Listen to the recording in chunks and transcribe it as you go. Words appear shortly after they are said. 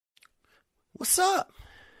What's up?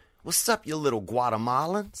 What's up, you little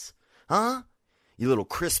Guatemalans? Huh? You little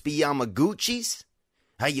crispy Yamaguchis?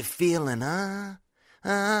 How you feeling, huh?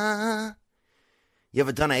 You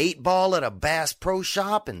ever done an 8-ball at a Bass Pro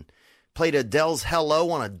Shop and played Adele's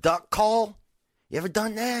Hello on a duck call? You ever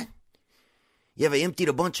done that? You ever emptied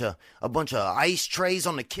a bunch of ice trays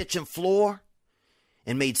on the kitchen floor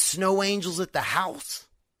and made snow angels at the house?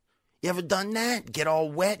 You ever done that? Get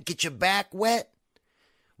all wet? Get your back wet?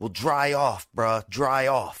 Well, dry off, bruh. Dry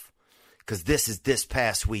off. Because this is This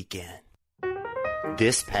Past Weekend.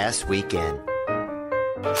 This Past Weekend.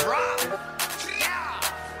 Drop! Yeah!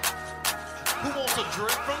 Who wants a drink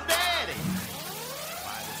from Daddy?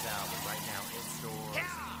 Buy this album right now in stores.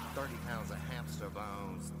 Yeah! 30 pounds of hamster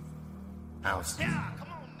bones. House. Yeah, come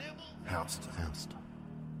on, nibble. House.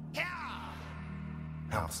 Yeah!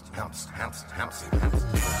 House. I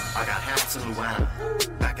got house in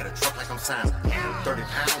Luana. Back of the truck like I'm Santa. 30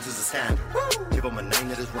 pounds is a scandal. Give him a name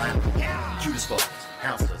that is random. Cute as fuck.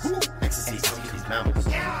 Houseless. Ecstasy to these mountains.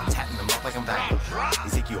 Tatting them up like I'm back.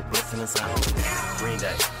 Ezekiel blitzing inside. Green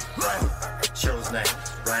Day. Random. Cheryl's name.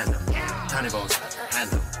 Random. Tiny Bones.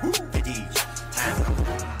 Handle. Vidij. Handle.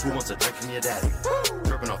 Who wants a drink from your daddy?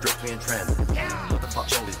 Dripping off drip me in transit. What the fuck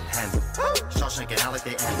Jolie's in handle. Shawshank and Alec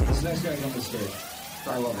they Andy. This next guy's on the stage.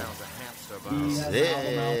 I love him.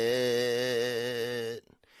 It.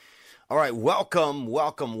 All right,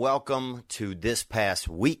 welcome to This Past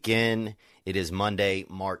Weekend. It is Monday,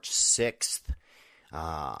 March 6th.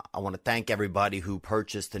 I want to thank everybody who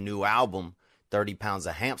purchased the new album, 30 Pounds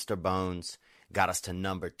of Hamster Bones. Got us to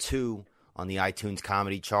number 2 on the iTunes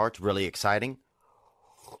comedy charts. Really exciting.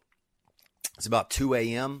 It's about 2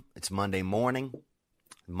 a.m. It's Monday morning.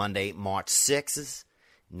 Monday, March 6th,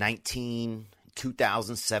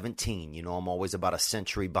 2017. You know, I'm always about a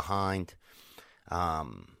century behind.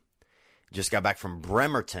 Just got back from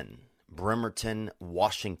Bremerton,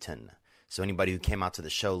 Washington. So anybody who came out to the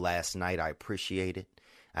show last night, I appreciate it.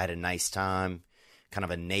 I had a nice time. Kind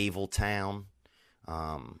of a naval town.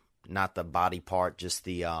 Not the body part, just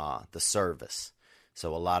the service.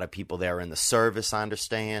 So a lot of people there in the service, I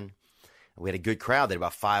understand. We had a good crowd. There were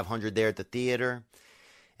about 500 there at the theater.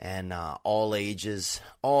 And all ages,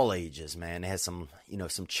 man. They had some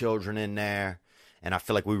children in there. And I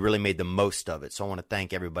feel like we really made the most of it. So I want to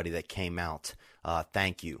thank everybody that came out.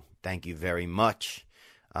 Thank you. Thank you very much.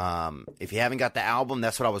 If you haven't got the album,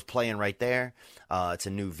 that's what I was playing right there. It's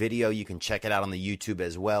a new video. You can check it out on the YouTube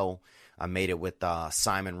as well. I made it with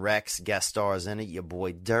Simon Rex, guest stars in it. Your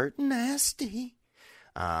boy Dirt Nasty.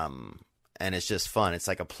 And it's just fun. It's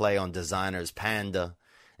like a play on Designer's Panda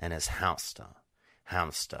and his Hamster.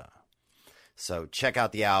 So check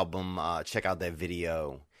out the album, check out that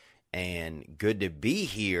video, and good to be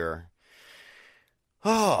here.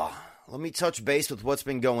 Oh, let me touch base with what's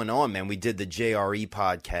been going on, man. We did the JRE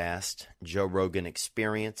podcast, Joe Rogan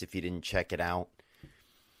Experience, if you didn't check it out.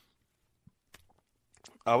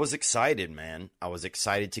 I was excited, man. I was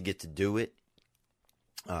excited to get to do it.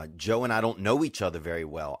 Joe and I don't know each other very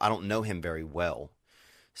well. I don't know him very well.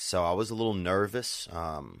 So I was a little nervous,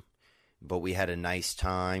 but we had a nice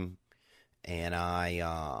time, and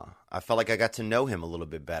I felt like I got to know him a little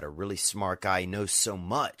bit better. Really smart guy. He knows so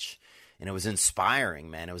much, and it was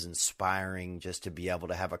inspiring, man. It was inspiring just to be able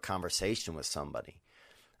to have a conversation with somebody.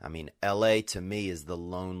 I mean, L.A. to me is the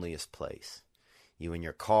loneliest place. You in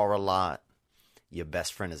your car a lot. Your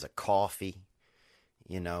best friend is a coffee.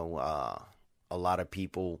 You know, a lot of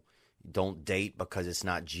people don't date because it's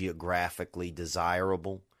not geographically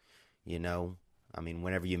desirable, you know. I mean,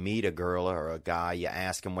 whenever you meet a girl or a guy, you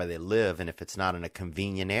ask them where they live, and if it's not in a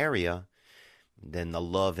convenient area, then the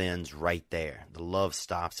love ends right there. The love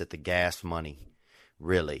stops at the gas money,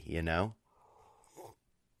 really, you know.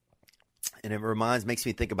 And it makes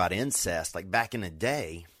me think about incest. Like back in the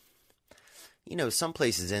day, you know, some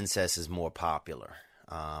places incest is more popular.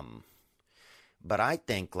 But I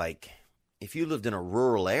think, like, if you lived in a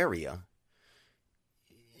rural area,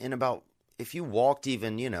 if you walked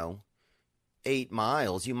even, 8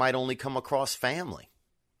 miles, you might only come across family,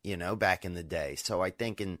 back in the day. So I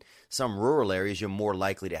think in some rural areas, you're more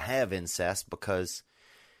likely to have incest because,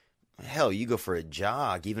 hell, you go for a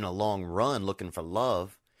jog, even a long run looking for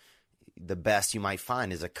love, the best you might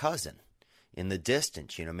find is a cousin in the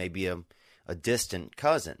distance, maybe a distant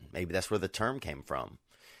cousin. Maybe that's where the term came from.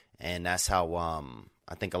 And that's how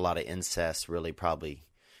I think a lot of incest really probably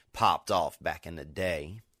popped off back in the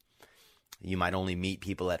day. You might only meet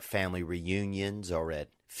people at family reunions or at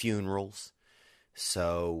funerals.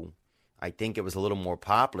 So I think it was a little more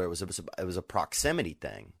popular. It was a proximity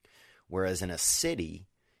thing. Whereas in a city,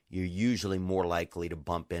 you're usually more likely to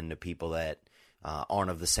bump into people that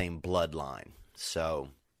aren't of the same bloodline. So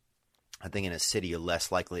I think in a city you're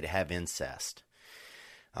less likely to have incest.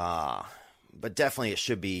 But definitely it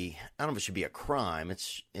should be, I don't know if it should be a crime.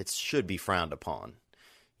 It should be frowned upon.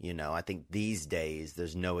 You know, I think these days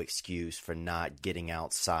there's no excuse for not getting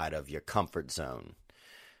outside of your comfort zone.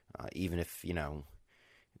 Even if, you know,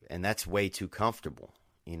 and that's way too comfortable.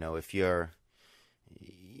 You know, if you're,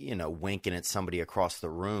 you know, winking at somebody across the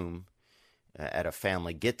room at a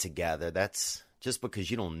family get-together, that's just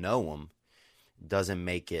because you don't know them doesn't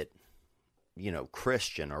make it, you know,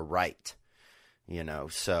 Christian or right. You know,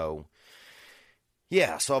 so,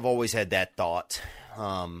 yeah, so I've always had that thought.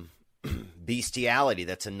 Bestiality,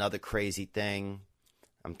 that's another crazy thing.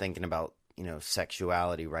 I'm thinking about, you know,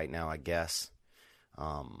 sexuality right now, I guess.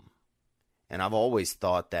 And I've always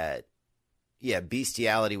thought that, yeah,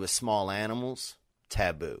 bestiality with small animals,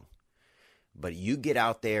 taboo. But you get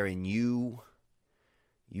out there and you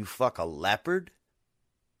fuck a leopard?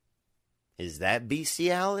 Is that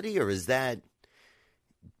bestiality, or is that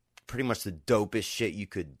pretty much the dopest shit you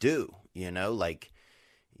could do? You know, like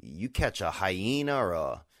you catch a hyena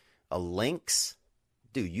or a lynx.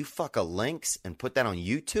 Dude, you fuck a lynx and put that on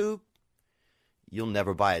YouTube, you'll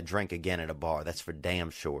never buy a drink again at a bar. That's for damn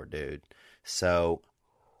sure, dude. So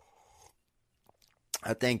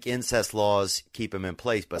I think incest laws keep them in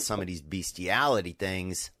place, but some of these bestiality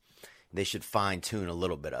things, they should fine-tune a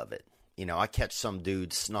little bit of it. You know, I catch some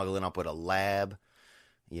dude snuggling up with a lab,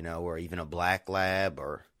 you know, or even a black lab,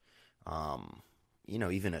 or, you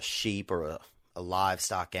know, even a sheep or a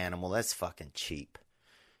livestock animal. That's fucking cheap.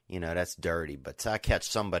 You know, that's dirty. But I catch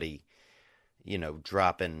somebody, you know,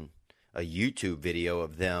 dropping a YouTube video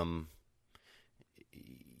of them,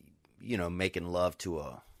 you know, making love to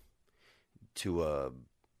a you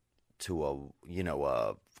know,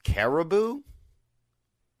 a caribou.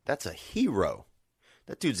 That's a hero.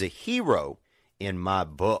 That dude's a hero in my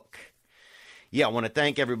book. Yeah, I want to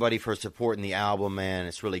thank everybody for supporting the album, man.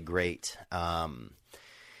 It's really great.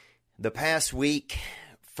 The past week,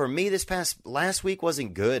 for me, last week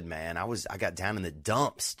wasn't good, man. I got down in the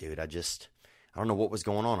dumps, dude. I don't know what was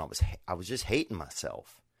going on. I was just hating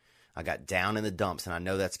myself. I got down in the dumps, and I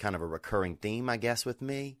know that's kind of a recurring theme, I guess, with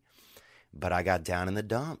me. But I got down in the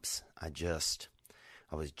dumps. I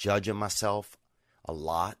was judging myself a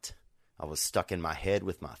lot. I was stuck in my head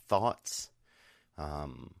with my thoughts.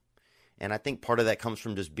 And I think part of that comes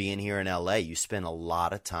from just being here in LA. You spend a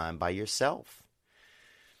lot of time by yourself.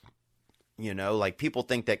 You know, like people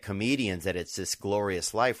think that comedians, that it's this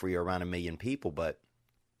glorious life where you're around a million people. But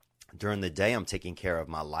during the day, I'm taking care of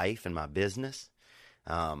my life and my business.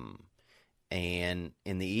 And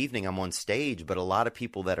in the evening, I'm on stage. But a lot of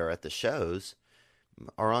people that are at the shows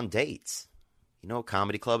are on dates. You know, a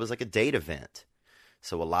comedy club is like a date event.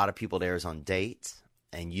 So a lot of people there is on dates,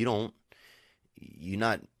 and I'm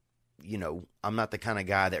not the kind of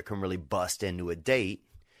guy that can really bust into a date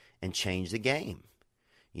and change the game,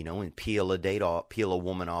 you know, and peel a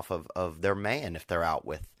woman off of their man if they're out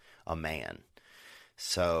with a man.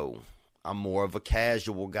 So I'm more of a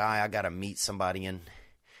casual guy. I got to meet somebody, and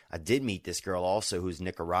I did meet this girl also who's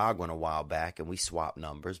Nicaraguan a while back, and we swapped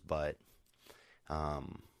numbers, but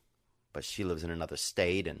she lives in another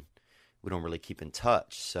state, and we don't really keep in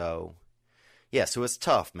touch. So, yeah, so it's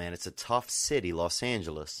tough, man. It's a tough city, Los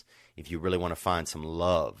Angeles, if you really want to find some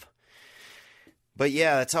love. But,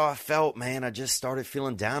 yeah, that's how I felt, man. I just started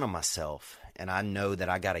feeling down on myself. And I know that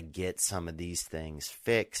I got to get some of these things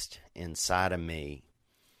fixed inside of me.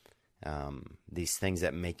 These things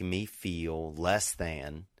that make me feel less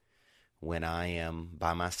than when I am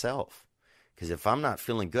by myself. Because if I'm not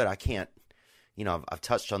feeling good, I can't. You know, I've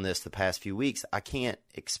touched on this the past few weeks. I can't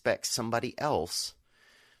expect somebody else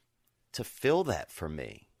to fill that for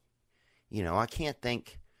me. You know, I can't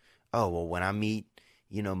think, oh, well, when I meet,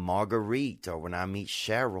 you know, Marguerite, or when I meet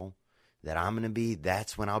Cheryl,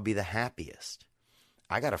 that's when I'll be the happiest.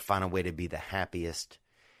 I got to find a way to be the happiest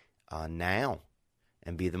now,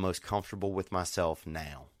 and be the most comfortable with myself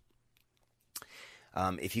now.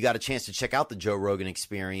 If you got a chance to check out the Joe Rogan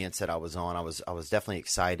Experience that I was on, I was definitely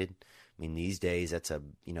excited. I mean, these days, it's a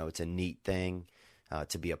neat thing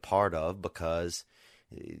to be a part of, because,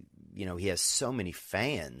 you know, he has so many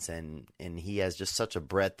fans, and he has just such a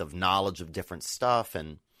breadth of knowledge of different stuff,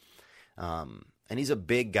 and he's a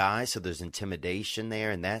big guy, so there's intimidation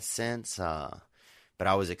there in that sense. But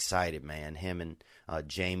I was excited, man. Him and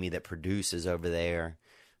Jamie that produces over there,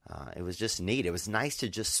 it was just neat. It was nice to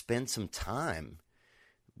just spend some time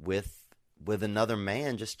with another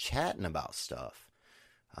man, just chatting about stuff.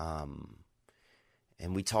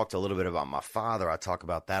 And we talked a little bit about my father. I talk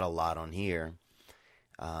about that a lot on here.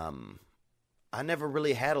 I never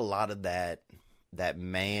really had a lot of that that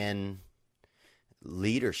man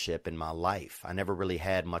leadership in my life. I never really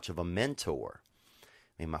had much of a mentor.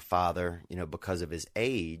 I mean, my father, because of his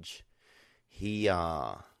age,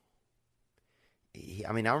 I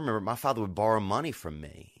remember my father would borrow money from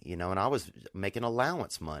me, and I was making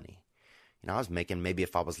allowance money. I was making, maybe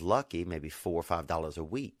if I was lucky, maybe $4 or $5 a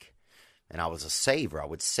week. And I was a saver. I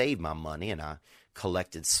would save my money, and I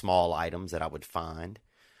collected small items that I would find.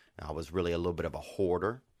 And I was really a little bit of a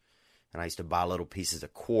hoarder. And I used to buy little pieces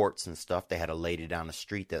of quartz and stuff. They had a lady down the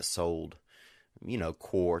street that sold,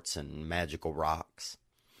 quartz and magical rocks.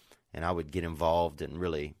 And I would get involved and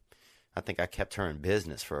really, I think I kept her in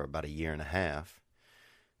business for about 1.5 years,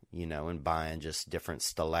 and buying just different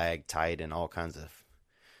stalactite and all kinds of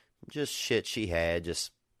just shit she had,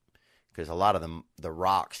 just because a lot of the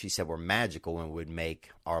rocks, she said, were magical and would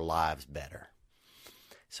make our lives better.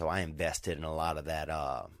 So I invested in a lot of that,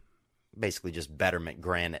 basically just betterment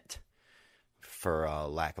granite, for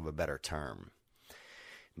lack of a better term.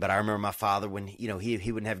 But I remember my father, when, he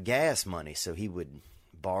wouldn't have gas money, so he would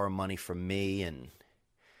borrow money from me, and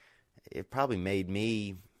it probably made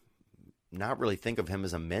me not really think of him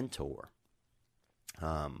as a mentor.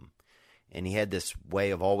 And he had this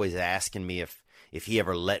way of always asking me if he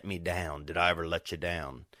ever let me down. Did I ever let you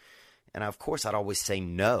down? And of course I'd always say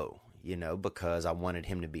no, because I wanted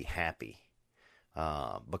him to be happy.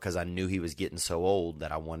 Because I knew he was getting so old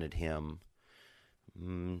that I wanted him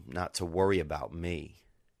not to worry about me.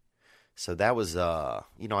 So that was, I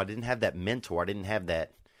didn't have that mentor. I didn't have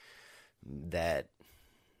that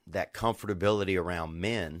comfortability around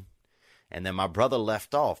men. And then my brother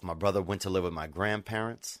left off. My brother went to live with my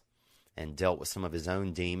grandparents and dealt with some of his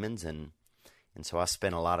own demons. And so I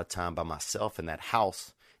spent a lot of time by myself in that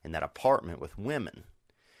house, in that apartment with women.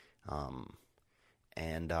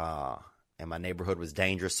 And my neighborhood was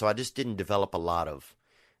dangerous. So I just didn't develop a lot of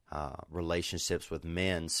relationships with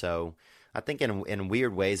men. So I think in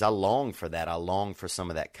weird ways, I long for that. I long for some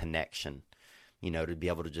of that connection, to be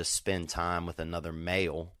able to just spend time with another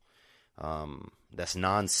male that's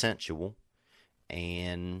non-sensual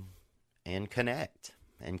and connect,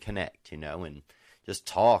 and just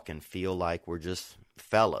talk and feel like we're just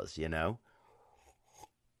fellas, And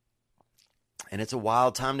it's a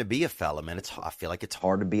wild time to be a fella, man. I feel like it's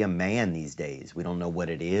hard to be a man these days. We don't know what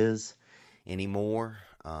it is anymore.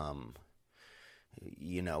 A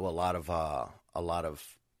lot of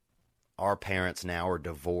our parents now are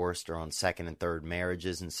divorced or on second and third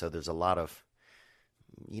marriages, and so there's a lot of,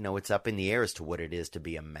 it's up in the air as to what it is to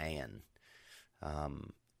be a man.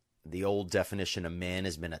 The old definition of men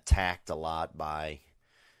has been attacked a lot by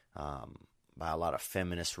a lot of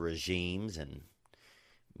feminist regimes, and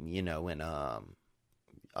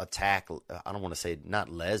attack, I don't want to say not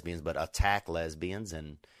lesbians, but attack lesbians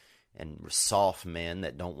and soft men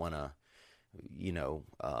that don't want to,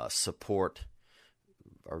 support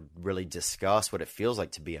or really discuss what it feels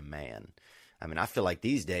like to be a man. I mean, I feel like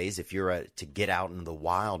these days, if you're to get out into the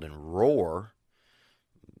wild and roar,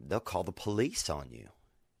 they'll call the police on you,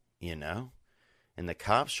 and the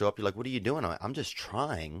cops show up. You're like, what are you doing? I'm just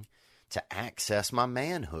trying to access my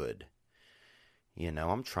manhood.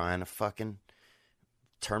 I'm trying to fucking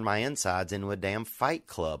turn my insides into a damn fight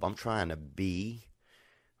club. I'm trying to be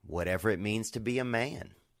whatever it means to be a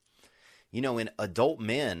man. In adult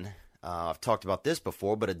men, I've talked about this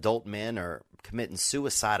before, but adult men are committing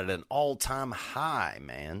suicide at an all-time high,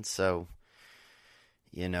 man. So,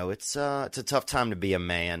 it's a tough time to be a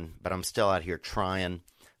man, but I'm still out here trying.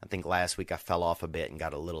 I think last week I fell off a bit and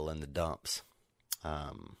got a little in the dumps.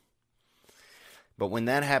 But when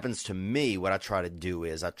that happens to me, what I try to do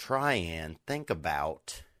is I try and think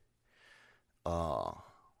about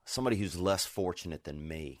somebody who's less fortunate than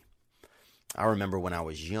me. I remember when I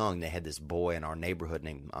was young, they had this boy in our neighborhood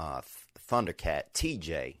named Thundercat,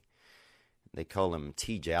 TJ. They call him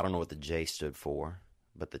TJ. I don't know what the J stood for,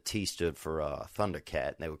 but the T stood for Thundercat,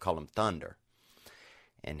 and they would call him Thunder.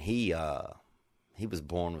 And he was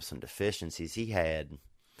born with some deficiencies. He had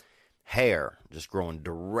hair just growing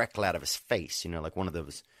directly out of his face, like one of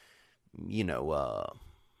those,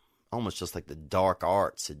 almost just like the dark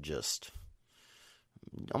arts had just,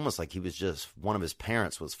 almost like he was just, one of his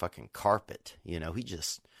parents was fucking carpet, he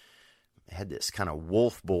just had this kind of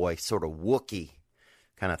wolf boy, sort of Wookiee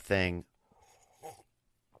kind of thing,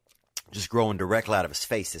 just growing directly out of his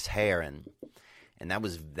face, his hair, and that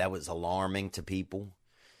was alarming to people.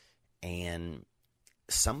 And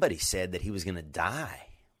somebody said that he was going to die.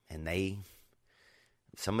 And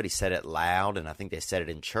somebody said it loud, and I think they said it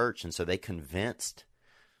in church, and so they convinced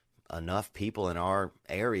enough people in our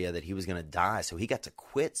area that he was going to die. So he got to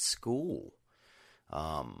quit school.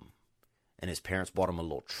 And his parents bought him a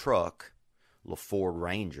little truck, little Ford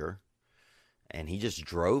Ranger, and he just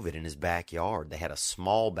drove it in his backyard. They had a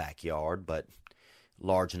small backyard, but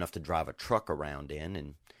large enough to drive a truck around in.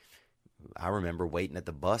 And I remember waiting at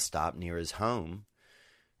the bus stop near his home,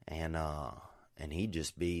 and he'd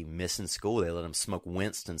just be missing school. They let him smoke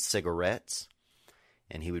Winston cigarettes,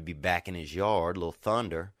 and he would be back in his yard, little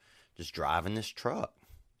Thunder, just driving this truck.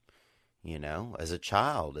 You know, as a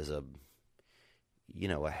child,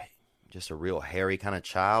 just a real hairy kind of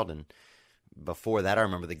child. And before that, I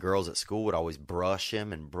remember the girls at school would always brush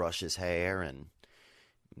him and brush his hair, and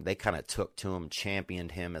they kind of took to him,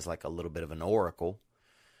 championed him as like a little bit of an oracle,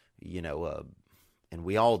 and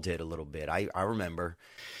we all did a little bit. I remember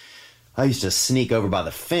I used to sneak over by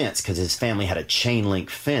the fence because his family had a chain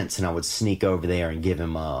link fence, and I would sneak over there and give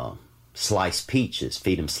him sliced peaches,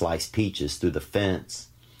 feed him sliced peaches through the fence,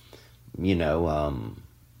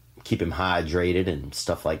 keep him hydrated and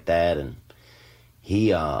stuff like that. And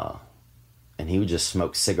he would just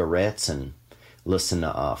smoke cigarettes and listen to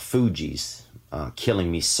Fugees,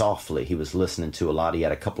 Killing Me Softly. He was listening to a lot. He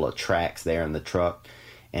had a couple of tracks there in the truck.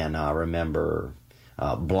 And I remember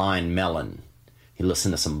Blind Melon. He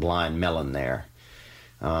listened to some Blind Melon there.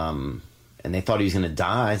 And they thought he was going to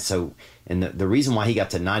die. So, and the reason why he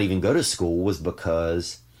got to not even go to school was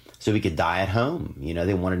because so he could die at home.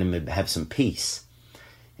 They wanted him to have some peace.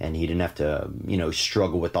 And he didn't have to,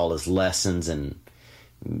 struggle with all his lessons and,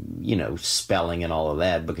 spelling and all of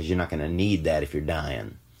that, because you're not going to need that if you're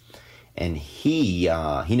dying. And he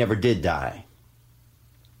never did die.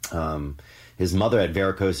 His mother had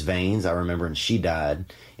varicose veins, I remember, and she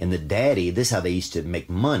died. And the daddy, this is how they used to make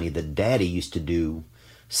money. The daddy used to do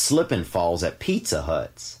slip and falls at Pizza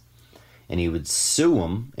Huts. And he would sue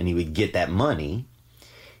them, and he would get that money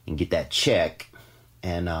and get that check.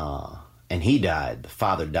 And he died. The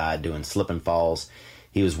father died doing slip and falls.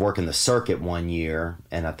 He was working the circuit one year,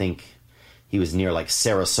 and I think he was near like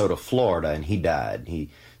Sarasota, Florida, and he died. He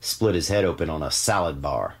split his head open on a salad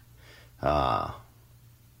bar out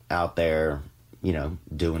there,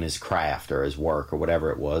 doing his craft or his work or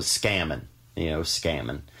whatever it was, scamming.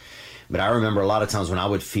 But I remember a lot of times when I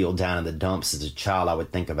would feel down in the dumps as a child, I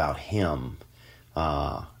would think about him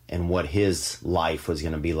and what his life was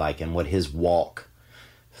going to be like and what his walk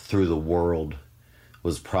through the world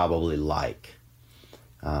was probably like.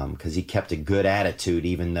 Because he kept a good attitude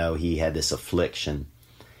even though he had this affliction,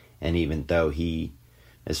 and even though he,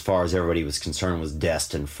 as far as everybody was concerned, was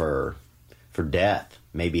destined for death,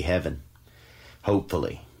 maybe heaven,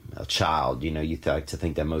 hopefully. A child, you like to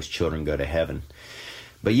think that most children go to heaven.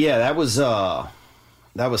 But yeah, that was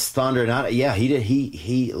Thunder. And he did.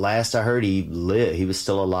 He last I heard, he lived. He was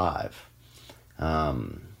still alive.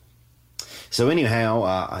 So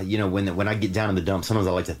anyhow, when I get down in the dumps, sometimes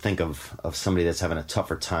I like to think of somebody that's having a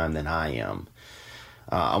tougher time than I am.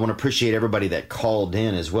 I want to appreciate everybody that called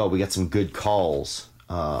in as well. We got some good calls,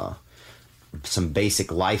 some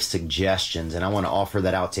basic life suggestions, and I want to offer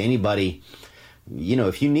that out to anybody.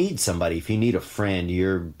 If you need somebody, if you need a friend,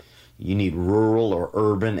 you need rural or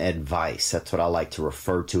urban advice. That's what I like to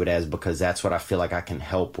refer to it as, because that's what I feel like I can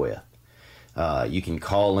help with. You can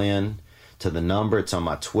call in to the number. It's on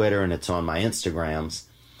my Twitter and it's on my Instagrams,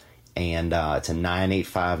 and it's a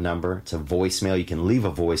 985 number. It's a voicemail. You can leave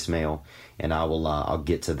a voicemail, and I'll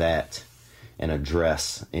get to that and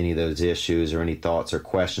address any of those issues or any thoughts or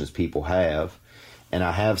questions people have. And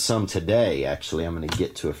I have some today. Actually, I'm going to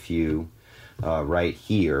get to a few right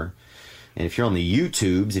here. And if you're on the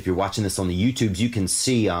YouTubes, if you're watching this on the YouTubes, you can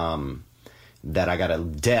see that I got a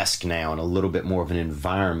desk now and a little bit more of an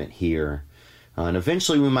environment here. And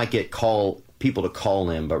eventually we might get people to call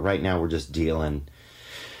in, but right now we're just dealing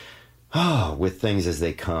with things as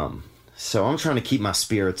they come. So I'm trying to keep my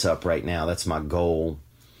spirits up right now. That's my goal.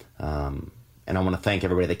 And I want to thank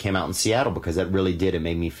everybody that came out in Seattle, because that really did. It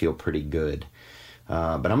made me feel pretty good.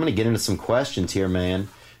 But I'm going to get into some questions here, man.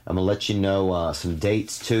 I'm going to let you know some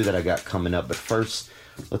dates, too, that I got coming up. But first,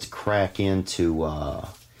 let's crack into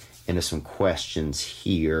some questions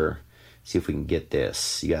here. See if we can get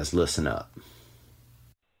this. You guys listen up.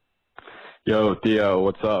 Yo, Theo,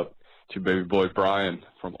 what's up? It's your baby boy Brian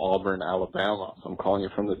from Auburn, Alabama. I'm calling you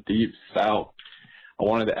from the deep south. I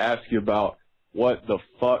wanted to ask you about what the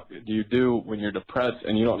fuck do you do when you're depressed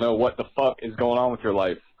and you don't know what the fuck is going on with your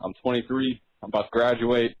life? I'm 23. I'm about to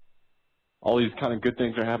graduate. All these kind of good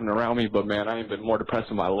things are happening around me, but man, I ain't been more depressed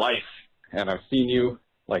in my life. And I've seen you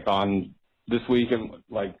like on this week and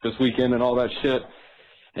like this weekend and all that shit.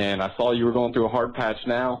 And I saw you were going through a hard patch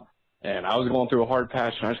now. And I was going through a hard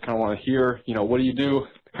patch, and I just kind of want to hear, what do you do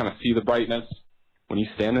to kind of see the brightness when you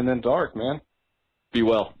stand in the dark, man? Be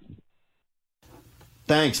well.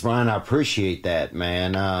 Thanks, Brian. I appreciate that,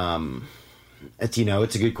 man.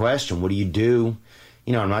 it's a good question. What do you do?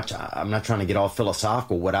 I'm not trying to get all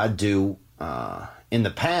philosophical. What I do in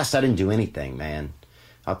the past, I didn't do anything, man.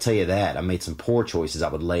 I'll tell you that. I made some poor choices. I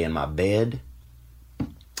would lay in my bed.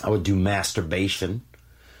 I would do masturbation.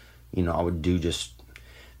 I would do just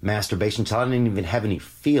masturbation until I didn't even have any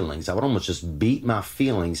feelings. I would almost just beat my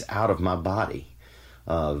feelings out of my body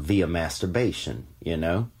via masturbation,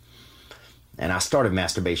 And I started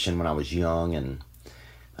masturbation when I was young, and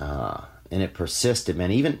it persisted,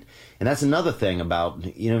 man. And that's another thing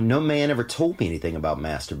about, no man ever told me anything about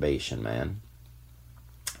masturbation, man.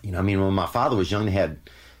 When my father was young,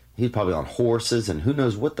 he was probably on horses, and who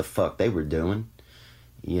knows what the fuck they were doing.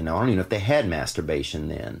 I don't even know if they had masturbation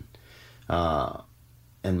then.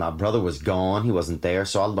 And my brother was gone. He wasn't there.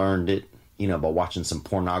 So I learned it, by watching some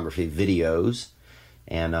pornography videos.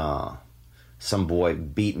 And some boy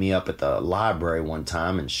beat me up at the library one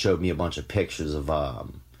time and showed me a bunch of pictures of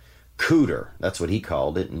cooter. That's what he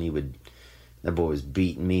called it. And that boy was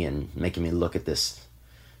beating me and making me look at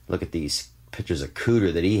these pictures of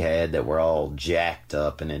cooter that he had that were all jacked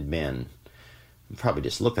up and had been, probably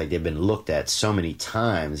just looked like they'd been looked at so many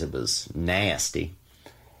times. It was nasty.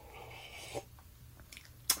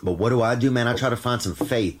 But what do I do, man? I try to find some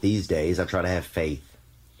faith these days. I try to have faith,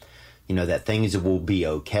 that things will be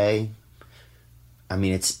okay.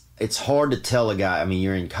 It's hard to tell a guy.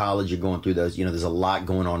 You're in college, you're going through those, there's a lot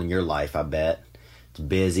going on in your life, I bet. It's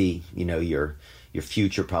busy, your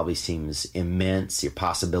future probably seems immense. Your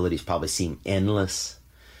possibilities probably seem endless.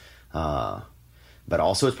 But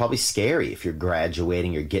also it's probably scary if you're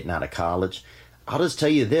graduating or getting out of college. I'll just tell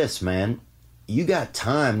you this, man. You got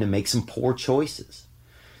time to make some poor choices.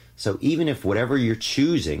 So even if whatever you're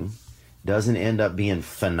choosing doesn't end up being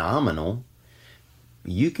phenomenal,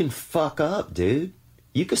 you can fuck up, dude.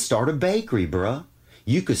 You could start a bakery, bruh.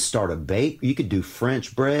 You could do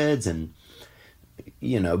French breads and,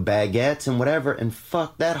 baguettes and whatever, and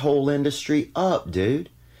fuck that whole industry up, dude.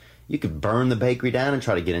 You could burn the bakery down and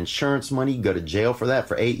try to get insurance money. You go to jail for that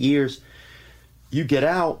for 8 years. You get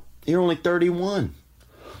out, you're only 31.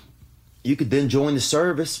 You could then join the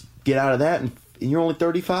service, get out of that, and you're only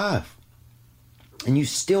 35. And you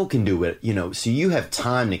still can do it, so you have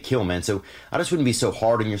time to kill, man. So I just wouldn't be so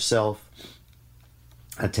hard on yourself.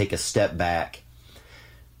 I'd take a step back.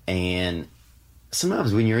 And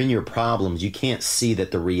sometimes when you're in your problems, you can't see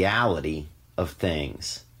that the reality of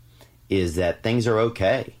things is that things are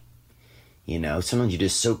okay. Sometimes you're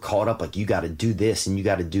just so caught up, like you got to do this and you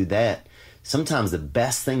got to do that. Sometimes the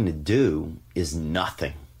best thing to do is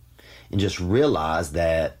nothing, and just realize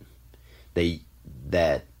that by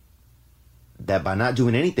not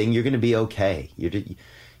doing anything, you're going to be okay.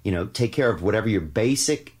 Take care of whatever your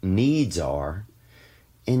basic needs are,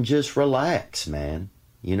 and just relax, man.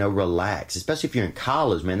 Relax. Especially if you're in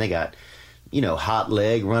college, man. They got, hot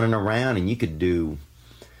leg running around, and you could do.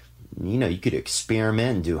 You could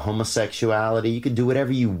experiment and do homosexuality. You could do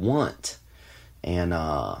whatever you want. And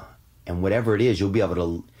whatever it is, you'll be able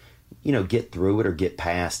to, get through it or get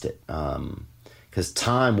past it. Because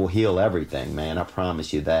time will heal everything, man. I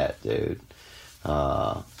promise you that, dude.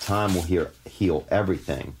 Time will heal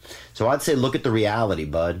everything. So I'd say look at the reality,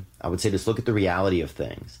 bud. I would say just look at the reality of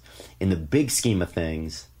things. In the big scheme of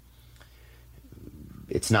things,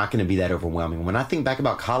 it's not going to be that overwhelming. When I think back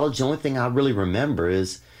about college, the only thing I really remember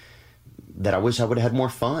is that I wish I would have had more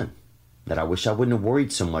fun. That I wish I wouldn't have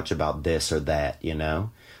worried so much about this or that,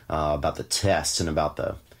 about the tests and about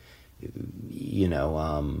the,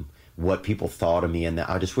 what people thought of me. And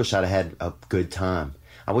I just wish I'd had a good time.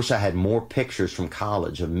 I wish I had more pictures from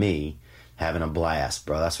college of me having a blast,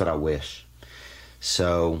 bro. That's what I wish.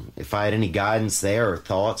 So if I had any guidance there or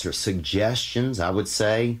thoughts or suggestions, I would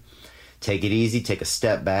say take it easy, take a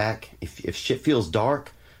step back. If shit feels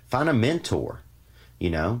dark, find a mentor,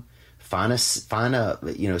 Find a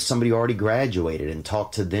somebody who already graduated and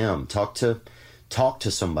talk to them. Talk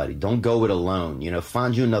to somebody. Don't go it alone.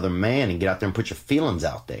 Find you another man and get out there and put your feelings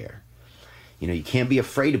out there. You can't be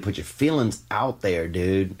afraid to put your feelings out there,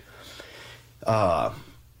 dude.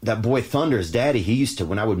 That boy Thunder's daddy, he used to,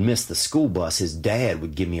 when I would miss the school bus, his dad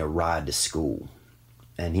would give me a ride to school.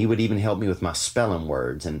 And he would even help me with my spelling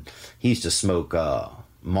words. And he used to smoke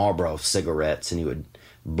Marlboro cigarettes, and he would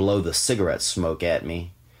blow the cigarette smoke at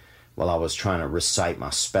me while I was trying to recite my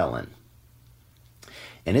spelling.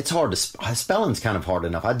 And it's hard to, spelling's kind of hard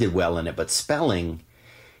enough. I did well in it, but spelling,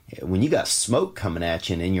 when you got smoke coming at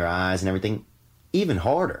you and in your eyes and everything, even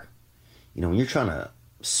harder. When you're trying to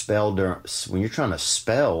spell,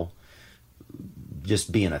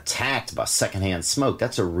 just being attacked by secondhand smoke,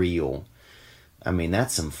 that's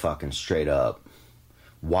that's some fucking straight up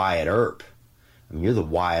Wyatt Earp I mean, you're the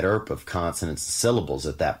Wyatt Earp of consonants and syllables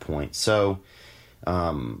at that point. So,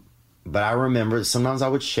 but I remember sometimes I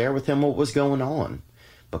would share with him what was going on,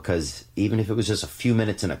 because even if it was just a few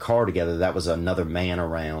minutes in a car together, that was another man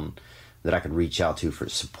around that I could reach out to for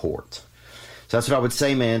support. So that's what I would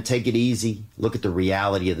say, man. Take it easy. Look at the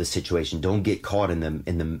reality of the situation. Don't get caught in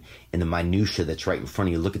the minutia that's right in front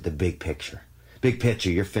of you. Look at the big picture. Big picture,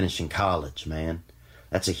 you're finishing college, man.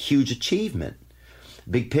 That's a huge achievement.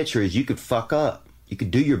 Big picture is you could fuck up. You could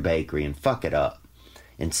do your bakery and fuck it up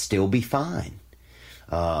and still be fine.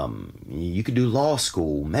 You could do law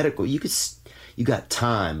school, medical. You got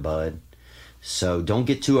time, bud. So don't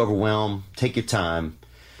get too overwhelmed. Take your time.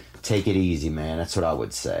 Take it easy, man. That's what I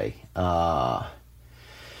would say. What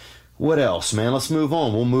else, man? Let's move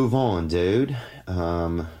on. We'll move on, dude.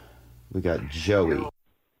 We got Joey.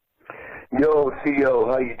 Yo, CEO,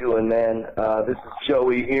 how you doing, man? This is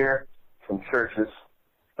Joey here from Churches.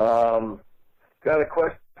 Got a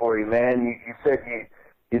question for you, man. You said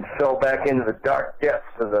you fell back into the dark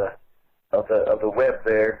depths of the web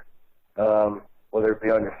there, whether it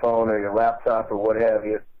be on your phone or your laptop or what have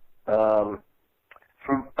you.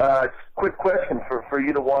 Quick question for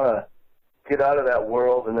you to want to get out of that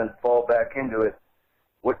world and then fall back into it.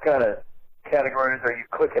 What kind of categories are you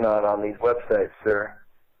clicking on these websites, sir?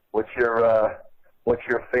 What's your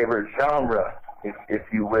favorite genre, if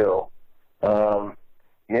you will?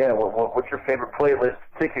 What's your favorite playlist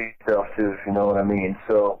to take yourself to, if you know what I mean?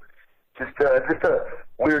 So, just a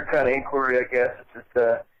weird kind of inquiry, I guess. It's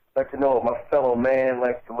just like to know what my fellow man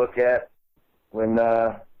likes to look at when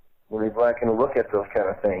he's liking to look at those kind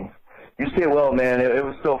of things. You stay well, man. It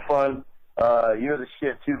was so fun. You're the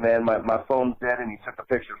shit too, man. My phone's dead, and you took a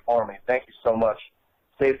picture for me. Thank you so much.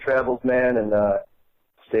 Safe travels, man, and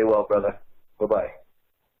stay well, brother. Bye-bye.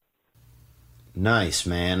 Nice,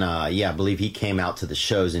 man. I believe he came out to the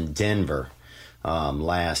shows in Denver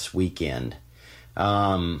last weekend.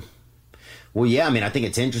 I think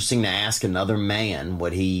it's interesting to ask another man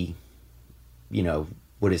what he,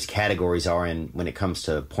 what his categories are when it comes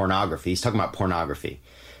to pornography. He's talking about pornography.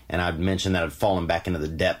 And I'd mentioned that I'd fallen back into the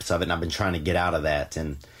depths of it, and I've been trying to get out of that.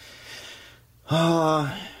 And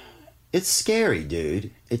it's scary,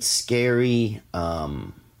 dude. It's scary.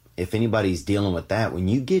 If anybody's dealing with that, when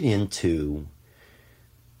you get into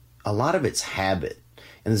a lot of it's habit.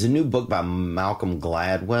 And there's a new book by Malcolm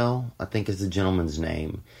Gladwell, I think is the gentleman's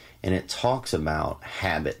name. And it talks about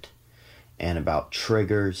habit and about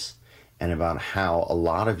triggers and about how a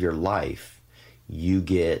lot of your life you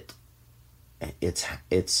get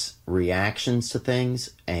it's reactions to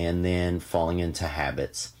things and then falling into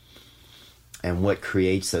habits, and what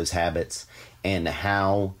creates those habits, and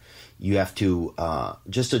how you have to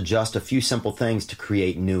just adjust a few simple things to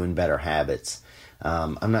create new and better habits.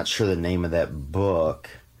 I'm not sure the name of that book.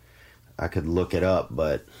 I could look it up,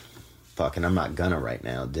 but fucking I'm not gonna right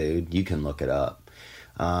now, dude. You can look it up.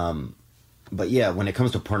 But yeah, when it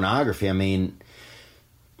comes to pornography, I mean,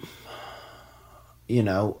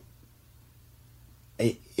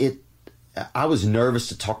 I was nervous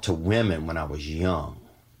to talk to women when I was young.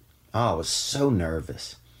 Oh, I was so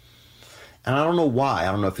nervous. And I don't know why.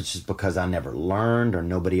 I don't know if it's just because I never learned or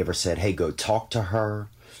nobody ever said, hey, go talk to her.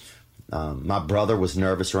 My brother was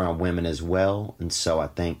nervous around women as well. And so I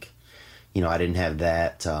think, I didn't have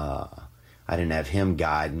that. I didn't have him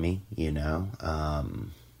guide me,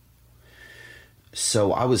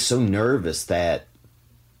 So I was so nervous that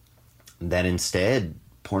instead,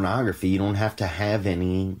 pornography, you don't have to have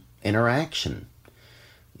any interaction.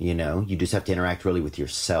 You just have to interact really with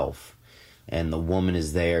yourself. And the woman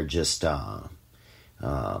is there just,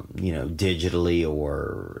 digitally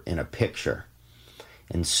or in a picture.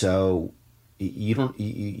 And so you're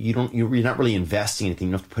not really investing anything.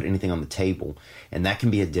 You don't have to put anything on the table. And that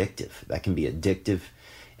can be addictive.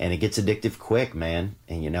 And it gets addictive quick, man.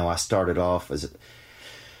 And, I started off as,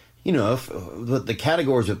 the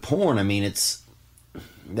categories of porn, I mean,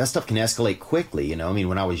 that stuff can escalate quickly,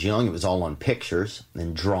 when I was young, it was all on pictures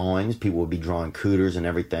and drawings. People would be drawing cooters and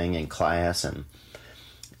everything in class, and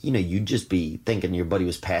you'd just be thinking your buddy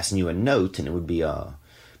was passing you a note, and it would be a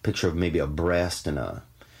picture of maybe a breast and a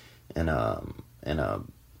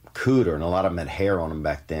cooter, and a lot of them had hair on them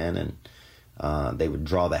back then, and they would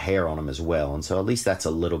draw the hair on them as well. And so at least that's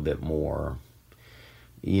a little bit more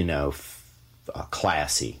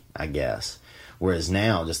classy, I guess. Whereas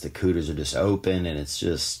now, just the cooters are just open, and it's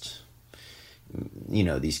just,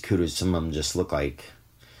 these cooters, some of them just look like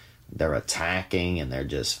they're attacking, and they're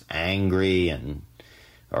just angry,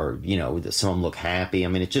 or some of them look happy. I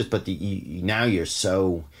mean, it's just, but now you're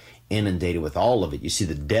so inundated with all of it. You see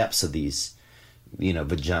the depths of these,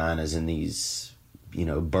 vaginas and these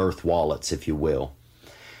birth wallets, if you will.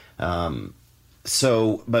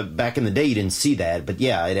 So, but back in the day, you didn't see that. But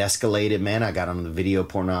yeah, it escalated, man. I got on the video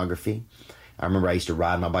pornography. I remember I used to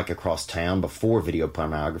ride my bike across town before video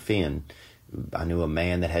pornography, and I knew a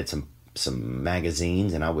man that had some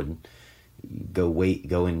magazines, and I would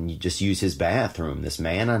go and just use his bathroom. This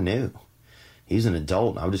man I knew. He was an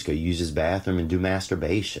adult, and I would just go use his bathroom and do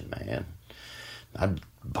masturbation, man. I'd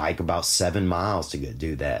bike about 7 miles to go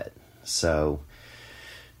do that. So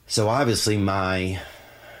obviously my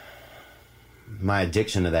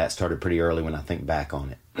addiction to that started pretty early when I think back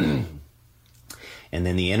on it. And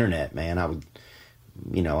then the internet, man, I would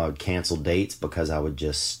cancel dates because I would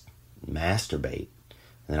just masturbate.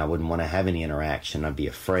 And I wouldn't want to have any interaction. I'd be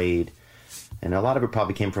afraid. And a lot of it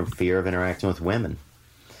probably came from fear of interacting with women.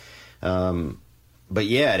 But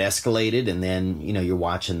yeah, it escalated, and then, you're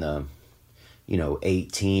watching the,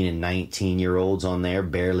 18 and 19-year-olds on there,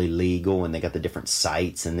 barely legal, and they got the different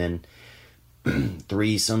sites, and then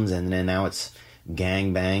threesomes, and then now it's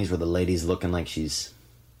gangbangs where the lady's looking like she's,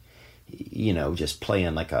 just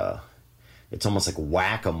playing it's almost like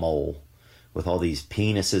whack-a-mole with all these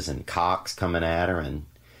penises and cocks coming at her, and,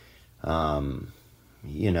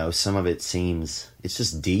 some of it seems, it's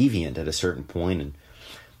just deviant at a certain point, and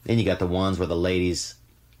then you got the ones where the ladies,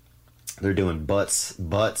 they're doing butt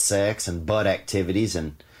sex and butt activities,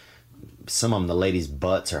 and some of them, the ladies'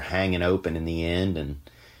 butts are hanging open in the end, and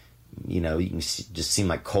you can just seem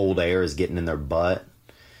like cold air is getting in their butt,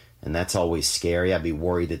 and that's always scary. I'd be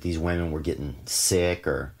worried that these women were getting sick,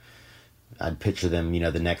 or I'd picture them,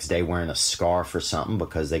 the next day wearing a scarf or something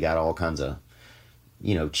because they got all kinds of,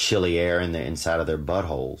 chilly air in the inside of their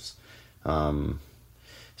buttholes.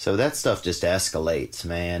 So that stuff just escalates,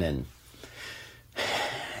 man,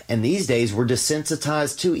 and these days we're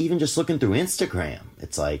desensitized too, even just looking through Instagram.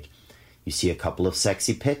 It's like you see a couple of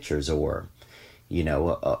sexy pictures, or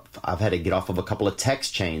I've had to get off of a couple of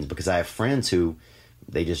text chains because I have friends who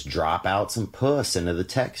they just drop out some puss into the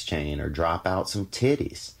text chain, or drop out some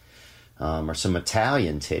titties, or some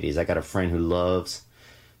Italian titties. I got a friend who loves,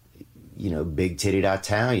 big tittied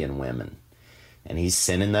Italian women. And he's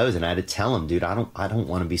sending those, and I had to tell him, dude, I don't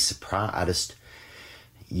want to be surprised.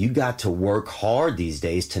 You got to work hard these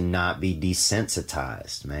days to not be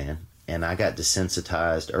desensitized, man. And I got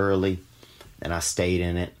desensitized early, and I stayed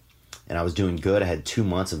in it, and I was doing good. I had 2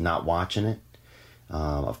 months of not watching it,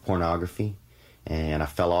 of pornography, and I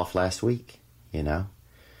fell off last week, and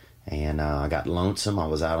I got lonesome. I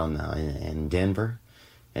was out in Denver,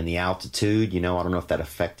 and the altitude, I don't know if that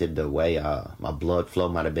affected the way my blood flow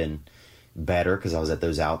might have been better because I was at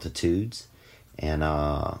those altitudes, and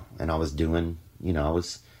I was doing, I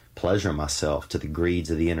was pleasuring myself to the greeds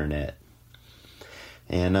of the internet,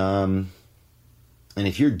 and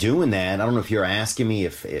if you're doing that, I don't know if you're asking me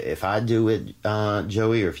if I do it,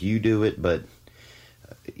 Joey, or if you do it, but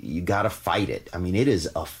you gotta fight it. I mean, it is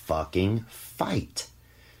a fucking fight.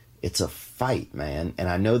 It's a fight, man. And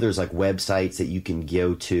I know there's like websites that you can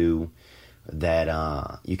go to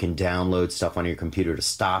that you can download stuff on your computer to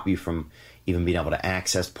stop you from even being able to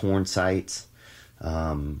access porn sites.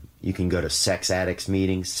 You can go to sex addicts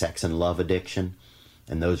meetings, sex and love addiction,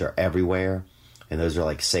 and those are everywhere. And those are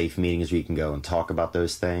like safe meetings where you can go and talk about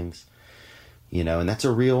those things. And it's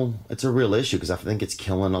a real issue because I think it's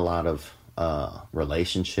killing a lot of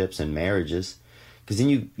relationships and marriages. Because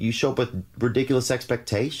then you show up with ridiculous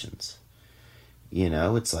expectations.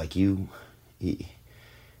 It's like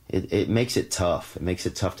it makes it tough. It makes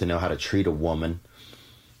it tough to know how to treat a woman.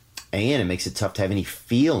 And it makes it tough to have any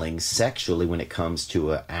feelings sexually when it comes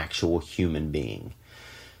to an actual human being.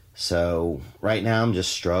 So right now I'm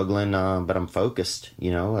just struggling, but I'm focused. I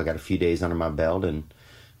got a few days under my belt,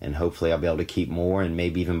 and hopefully I'll be able to keep more. And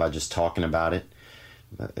maybe even by just talking about it,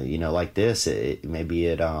 like this, maybe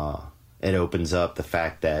it opens up the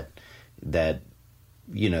fact that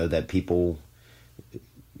people,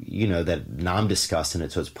 that I'm discussing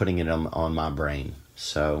it, so it's putting it on my brain.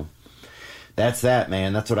 So that's that,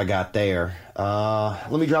 man. That's what I got there.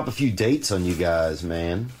 Let me drop a few dates on you guys,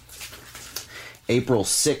 man. April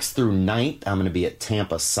 6th through 9th, I'm going to be at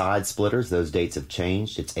Tampa Side Splitters. Those dates have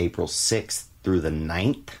changed. It's April 6th through the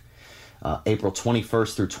 9th. April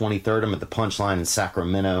 21st through 23rd, I'm at the Punchline in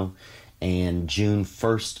Sacramento. And June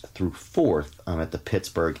 1st through 4th, I'm at the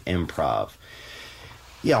Pittsburgh Improv.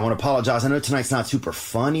 Yeah, I want to apologize. I know tonight's not super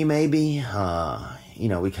funny, maybe. We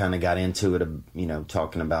kind of got into it,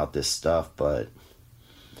 talking about this stuff. But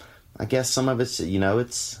I guess some of it's,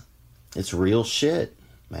 it's real shit.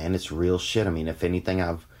 Man, it's real shit. I mean, if anything,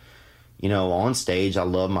 I've, on stage, I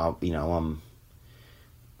love my,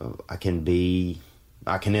 I can be,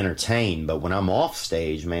 I can entertain, but when I'm off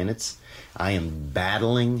stage, man, I am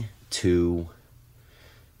battling to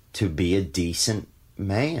be a decent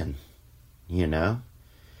man, you know?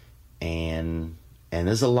 And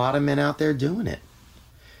there's a lot of men out there doing it.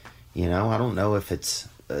 You know, I don't know if it's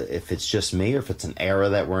just me or if it's an era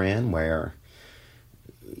that we're in where,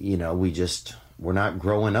 you know, we're not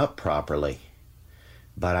growing up properly.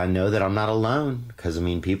 But I know that I'm not alone, because, I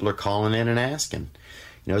mean, people are calling in and asking.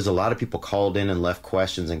 You know, there's a lot of people called in and left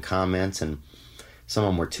questions and comments, and some of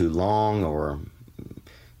them were too long or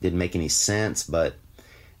didn't make any sense. But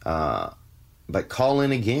call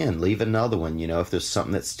in again, leave another one, you know, if there's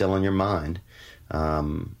something that's still on your mind.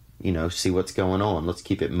 You know, see what's going on. Let's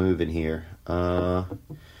keep it moving here. We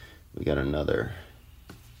got another.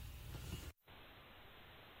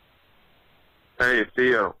 Hey,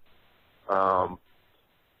 Theo. My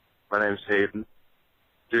name's Hayden.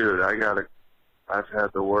 Dude, I've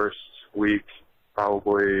had the worst week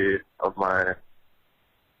probably of my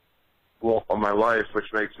life,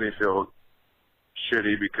 which makes me feel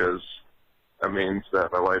shitty because that means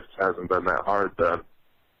that my life hasn't been that hard then.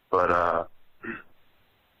 But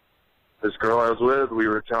this girl I was with, we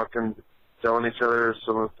were telling each other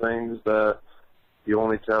some of the things that you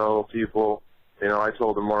only tell people. You know, I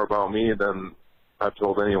told her more about me than I've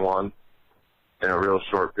told anyone in a real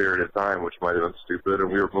short period of time, which might have been stupid,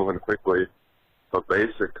 and we were moving quickly. But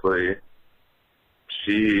basically,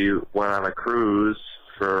 she went on a cruise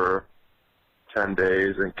for 10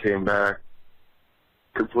 days and came back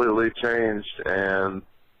completely changed, and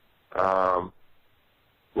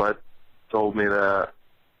told me that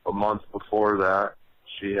a month before that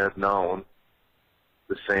she had known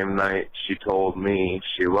the same night she told me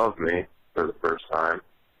she loved me for the first time.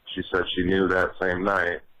 She said she knew that same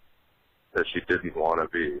night that she didn't want to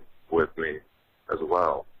be with me as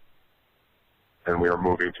well. And we were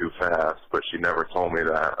moving too fast, but she never told me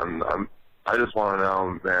that. And I just want to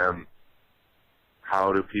know, man,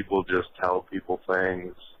 how do people just tell people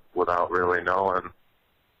things without really knowing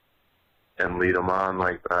and lead them on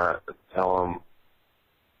like that and tell them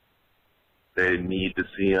they need to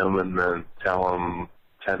see him and then tell them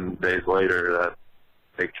 10 days later that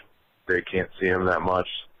they can't see him that much.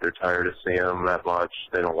 They're tired of seeing him that much.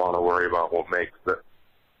 They don't want to worry about what makes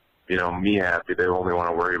me happy. They only want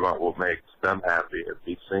to worry about what makes them happy and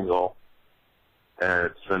be single.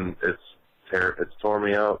 And it's tore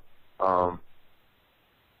me up.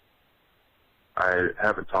 I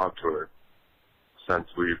haven't talked to her since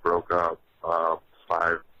we broke up 4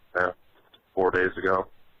 days ago.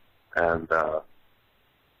 And I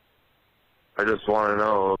just want to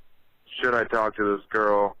know, should I talk to this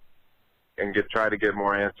girl and try to get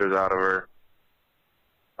more answers out of her?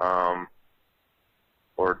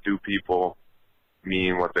 Or do people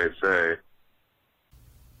mean what they say?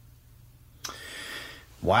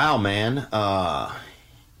 Wow, man.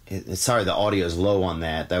 Sorry, the audio is low on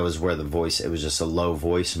that. That was where it was just a low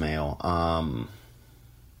voicemail.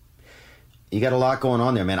 You got a lot going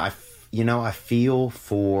on there, man. I feel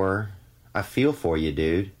for you,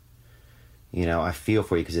 dude. You know, I feel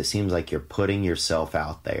for you because it seems like you're putting yourself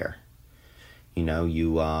out there. You know,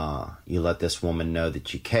 you let this woman know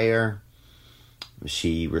that you care.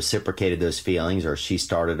 She reciprocated those feelings, or she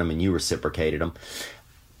started them and you reciprocated them.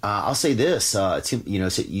 I'll say this, so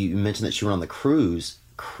you mentioned that she went on the cruise.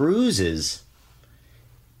 Cruises,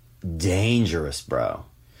 dangerous, bro.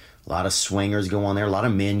 A lot of swingers go on there. A lot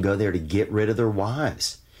of men go there to get rid of their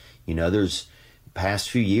wives. You know, there's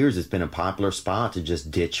past few years, it's been a popular spot to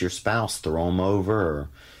just ditch your spouse, throw them over, or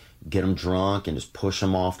get them drunk and just push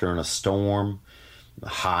them off during a storm,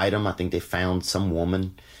 hide them. I think they found some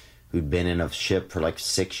woman who'd been in a ship for like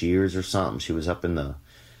 6 years or something. She was up in in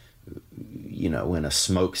a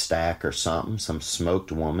smokestack or something, some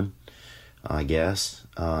smoked woman, I guess,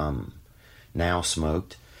 now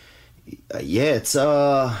smoked. It's,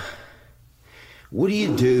 what do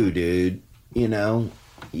you do, dude? You know,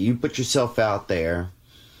 you put yourself out there.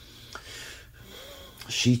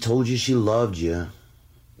 She told you she loved you.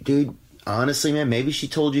 Dude, honestly, man, maybe she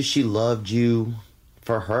told you she loved you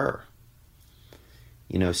for her.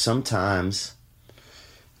 You know, sometimes,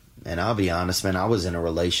 and I'll be honest, man, I was in a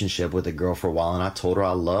relationship with a girl for a while and I told her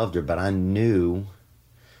I loved her, but I knew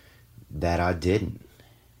that I didn't.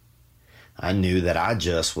 I knew that I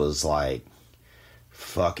just was like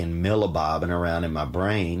fucking millibobbing around in my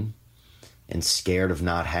brain and scared of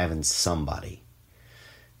not having somebody.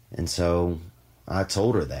 And so I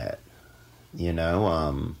told her that,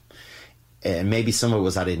 and maybe some of it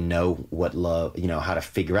was I didn't know what love, how to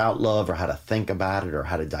figure out love or how to think about it or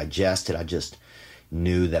how to digest it. I just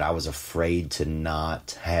knew that I was afraid to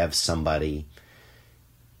not have somebody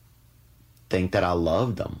think that I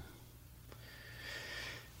loved them.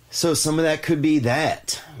 So some of that could be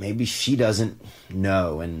that. Maybe she doesn't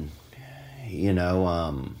know. And,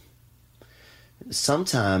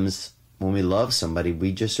 sometimes when we love somebody,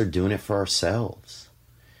 we just are doing it for ourselves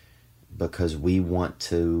because we want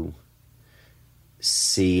to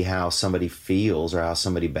see how somebody feels or how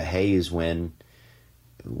somebody behaves when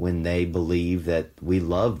they believe that we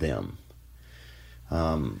love them.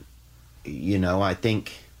 I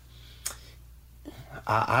think,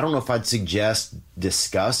 I don't know if I'd suggest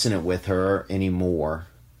discussing it with her anymore.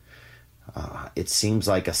 It seems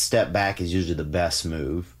like a step back is usually the best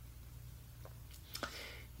move.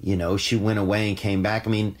 She went away and came back. I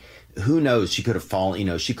mean, who knows? She could have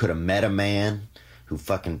fallen, she could have met a man who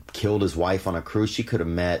fucking killed his wife on a cruise. She could have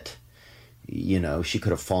met, she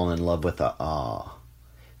could have fallen in love with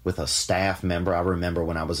a staff member. I remember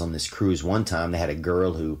when I was on this cruise one time, they had a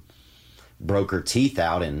girl who broke her teeth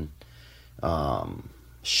out in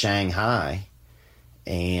Shanghai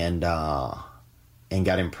and got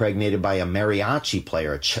impregnated by a mariachi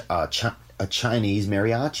player, a Chinese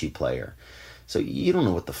mariachi player. So you don't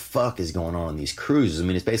know what the fuck is going on these cruises. I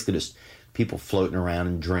mean, it's basically just people floating around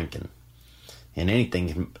and drinking. And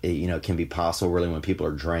anything, can be possible really when people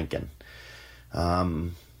are drinking.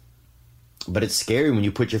 But it's scary when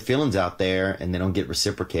you put your feelings out there and they don't get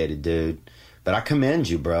reciprocated, dude. But I commend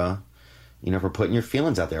you, bro. For putting your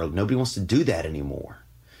feelings out there. Nobody wants to do that anymore.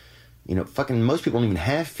 Fucking most people don't even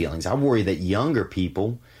have feelings. I worry that younger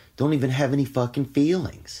people don't even have any fucking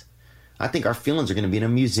feelings. I think our feelings are going to be in a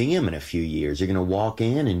museum in a few years. You're going to walk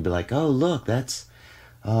in and be like, oh, look, that's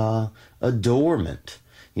adornment.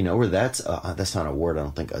 Or that's not a word, I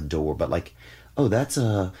don't think, adore, but like, oh, that's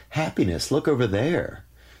happiness. Look over there.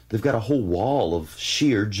 They've got a whole wall of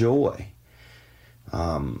sheer joy.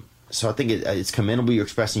 So I think it's commendable you're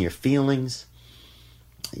expressing your feelings.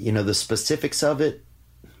 The specifics of it,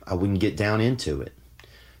 I wouldn't get down into it.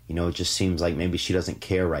 It just seems like maybe she doesn't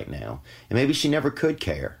care right now. And maybe she never could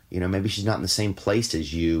care. Maybe she's not in the same place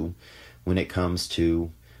as you when it comes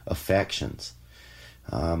to affections.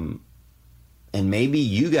 And maybe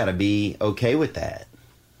you got to be okay with that.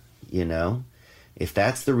 If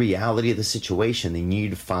that's the reality of the situation, then you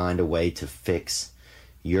need to find a way to fix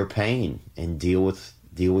your pain and deal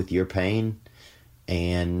with your pain.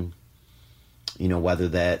 And, whether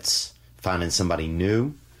that's finding somebody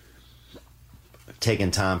new,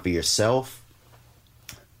 taking time for yourself,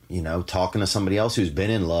 talking to somebody else who's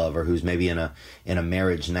been in love or who's maybe in a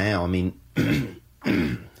marriage now. I mean,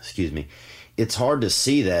 excuse me. It's hard to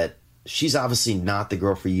see that she's obviously not the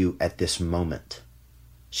girl for you at this moment.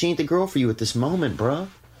 She ain't the girl for you at this moment, bruh.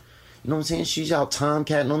 You know what I'm saying? She's out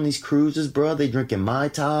tomcatting on these cruises, bruh. They drinking Mai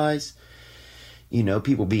Tais.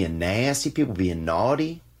 People being nasty, people being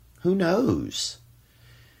naughty. Who knows?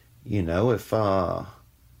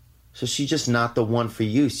 So she's just not the one for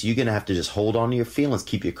you. So you're going to have to just hold on to your feelings.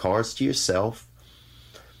 Keep your cards to yourself.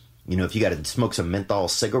 If you got to smoke some menthol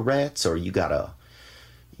cigarettes or you got to,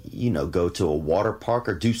 go to a water park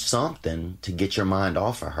or do something to get your mind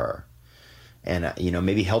off of her. And,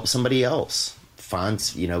 maybe help somebody else.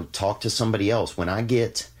 Talk to somebody else.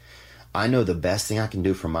 I know the best thing I can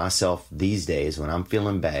do for myself these days when I'm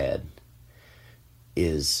feeling bad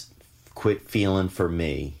is quit feeling for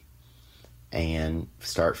me and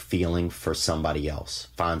start feeling for somebody else.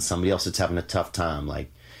 Find somebody else that's having a tough time.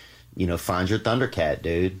 Like, find your Thundercat,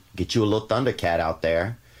 dude. Get you a little Thundercat out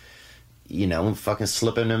there, and fucking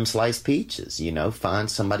slipping them sliced peaches.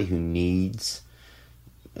 Find somebody who's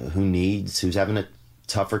having a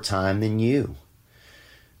tougher time than you.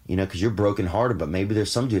 Because you're brokenhearted, but maybe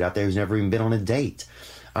there's some dude out there who's never even been on a date.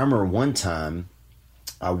 I remember one time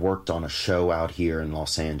I worked on a show out here in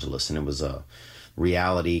Los Angeles, and it was a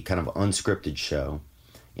reality, kind of unscripted show.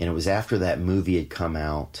 And it was after that movie had come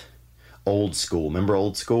out, Old School. Remember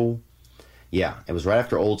Old School? Yeah, it was right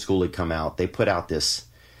after Old School had come out. They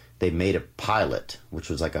made a pilot, which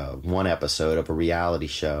was like a one episode of a reality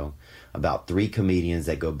show about 3 comedians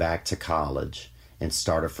that go back to college and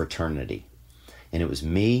start a fraternity. And it was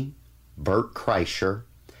me, Bert Kreischer,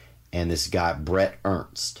 and this guy, Brett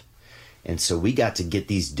Ernst. And so we got to get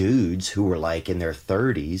these dudes who were like in their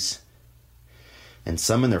 30s and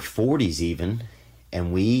some in their 40s even,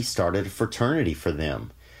 and we started a fraternity for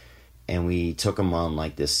them. And we took them on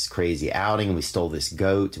like this crazy outing, and we stole this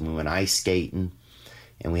goat, and we went ice skating,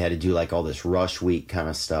 and we had to do like all this rush week kind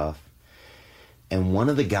of stuff. And one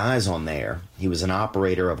of the guys on there, he was an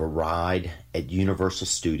operator of a ride at Universal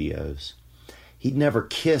Studios. He'd never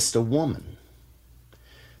kissed a woman.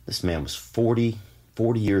 This man was 40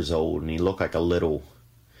 years old, and he looked like a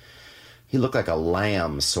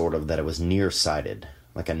lamb, sort of, that it was nearsighted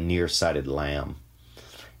like a nearsighted lamb.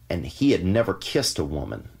 And he had never kissed a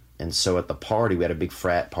woman. And so at the party, we had a big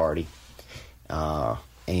frat party,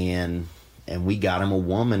 and we got him a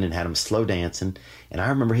woman and had him slow dancing. And I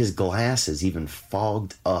remember his glasses even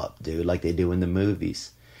fogged up, dude, like they do in the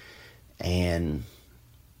movies. And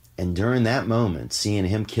during that moment, seeing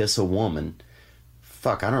him kiss a woman,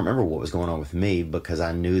 fuck, I don't remember what was going on with me, because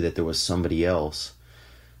I knew that there was somebody else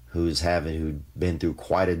who'd been through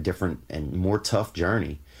quite a different and more tough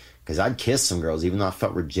journey. Because I'd kissed some girls, even though I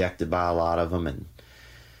felt rejected by a lot of them, and,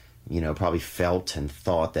 you know, probably felt and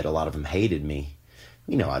thought that a lot of them hated me.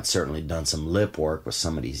 You know, I'd certainly done some lip work with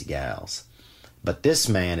some of these gals. But this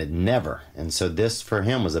man had never. And so this, for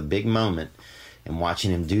him, was a big moment. And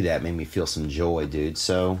watching him do that made me feel some joy, dude.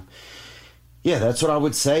 So, yeah, that's what I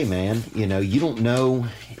would say, man. You know, you don't know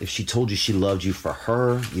if she told you she loved you for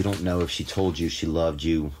her. You don't know if she told you she loved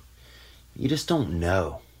you. You just don't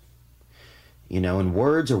know. You know, and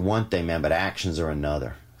words are one thing, man, but actions are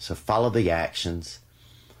another. So follow the actions,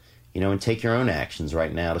 you know, and take your own actions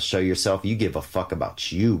right now to show yourself you give a fuck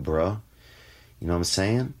about you, bro. You know what I'm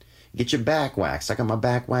saying? Get your back waxed. I got my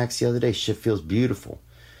back waxed the other day. Shit feels beautiful.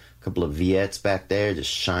 A couple of Viettes back there just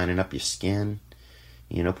shining up your skin.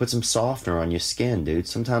 You know, put some softener on your skin, dude.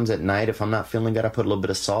 Sometimes at night, if I'm not feeling good, I put a little bit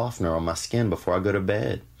of softener on my skin before I go to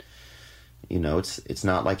bed. You know, it's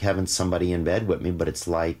not like having somebody in bed with me, but it's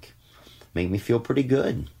like, make me feel pretty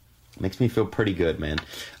good. Makes me feel pretty good, man.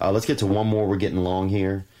 Let's get to one more. We're getting long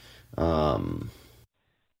here. Hey,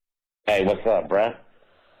 what's up, bruh?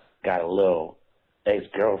 Got a little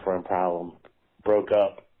ex-girlfriend problem. Broke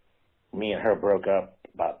up. Me and her broke up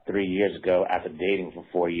about 3 years ago after dating for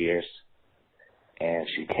 4 years. And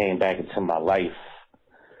she came back into my life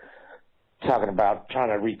talking about trying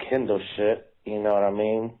to rekindle shit. You know what I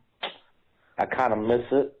mean? I kind of miss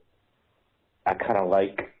it. I kind of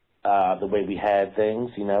like the way we had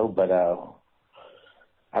things, you know, but I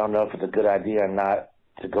don't know if it's a good idea or not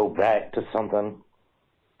to go back to something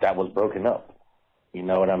that was broken up. You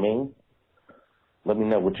know what I mean? Let me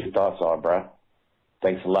know what your thoughts are, bro.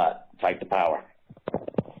 Thanks a lot. Fight the power.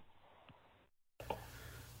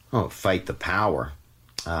 Oh, Fight the Power.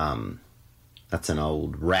 That's an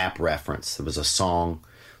old rap reference. There was a song,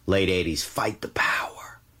 late 80s, Fight the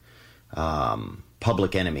Power.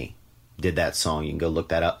 Public Enemy did that song. You can go look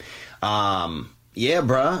that up. Yeah,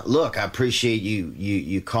 bruh. Look, I appreciate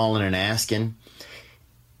you calling and asking.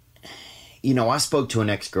 You know, I spoke to an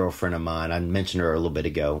ex-girlfriend of mine. I mentioned her a little bit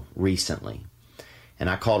ago, recently. And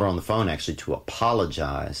I called her on the phone, actually, to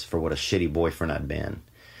apologize for what a shitty boyfriend I'd been.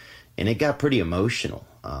 And it got pretty emotional.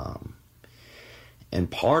 And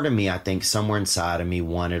part of me, I think, somewhere inside of me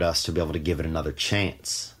wanted us to be able to give it another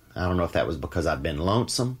chance. I don't know if that was because I'd been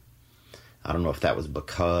lonesome. I don't know if that was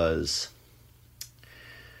because,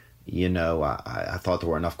 you know, I thought there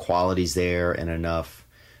were enough qualities there and enough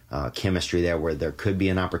chemistry there where there could be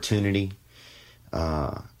an opportunity.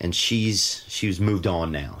 And she's moved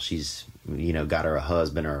on now. She's, you know, got her a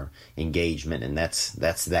husband or engagement, and that's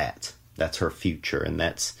that. That's her future, and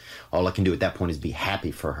that's all I can do at that point is be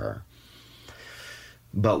happy for her.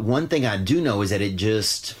 But one thing I do know is that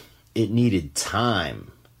it needed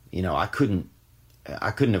time. You know, I couldn't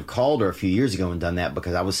have called her a few years ago and done that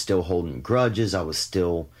because I was still holding grudges. I was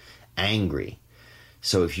still angry.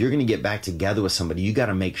 So if you're going to get back together with somebody, you got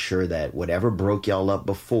to make sure that whatever broke y'all up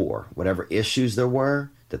before, whatever issues there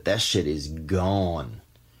were, that shit is gone.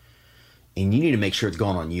 And you need to make sure it's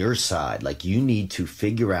gone on your side. Like, you need to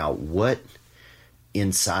figure out what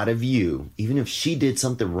inside of you, even if she did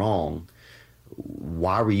something wrong,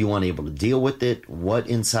 why were you unable to deal with it? What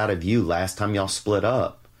inside of you last time y'all split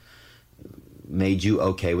up made you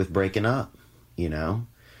okay with breaking up? You know,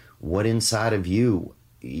 what inside of you,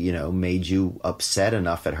 you know, made you upset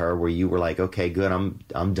enough at her where you were like, okay, good,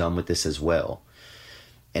 I'm done with this as well.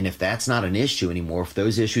 And if that's not an issue anymore, if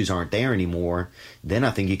those issues aren't there anymore, then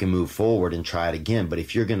I think you can move forward and try it again. But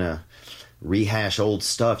if you're going to rehash old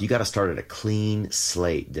stuff, you got to start at a clean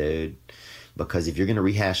slate, dude. Because if you're going to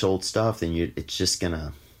rehash old stuff, then it's going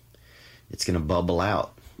to bubble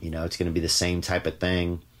out. You know, it's going to be the same type of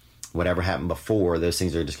thing. Whatever happened before, those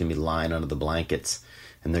things are just going to be lying under the blankets,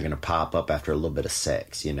 and they're going to pop up after a little bit of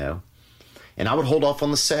sex, you know. And I would hold off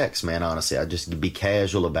on the sex, man, honestly. I'd just be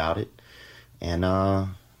casual about it. And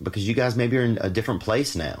because you guys maybe are in a different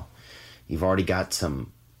place now. You've already got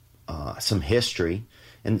some history.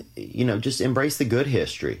 And, you know, just embrace the good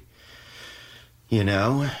history. You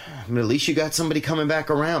know, I mean, at least you got somebody coming back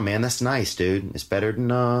around, man. That's nice, dude. It's better than,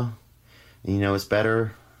 you know, it's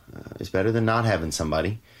better than not having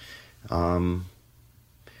somebody.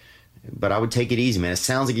 But I would take it easy, man. It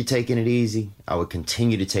sounds like you're taking it easy. I would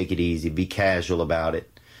continue to take it easy. Be casual about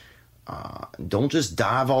it. Don't just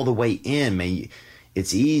dive all the way in, man.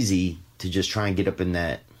 It's easy to just try and get up in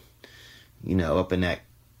that, up in that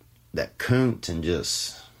coont and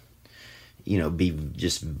just,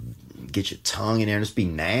 just get your tongue in there and just be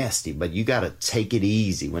nasty. But you got to take it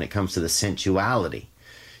easy when it comes to the sensuality.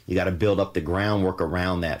 You got to build up the groundwork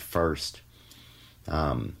around that first.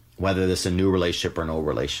 Whether this is a new relationship or an old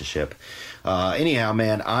relationship. Anyhow,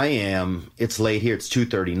 man, it's late here. It's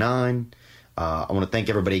 2:39. I want to thank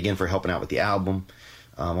everybody again for helping out with the album.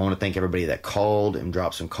 I want to thank everybody that called and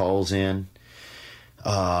dropped some calls in.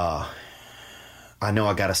 I know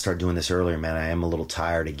I got to start doing this earlier, man. I am a little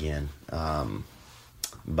tired again.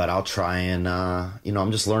 But I'll try and,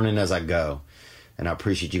 I'm just learning as I go. And I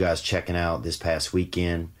appreciate you guys checking out this past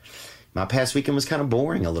weekend. My past weekend was kind of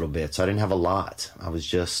boring a little bit, so I didn't have a lot. It was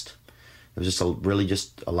just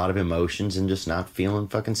a lot of emotions and just not feeling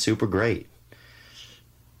fucking super great.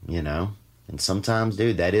 And sometimes,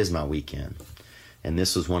 dude, that is my weekend. And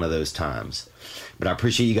this was one of those times. But I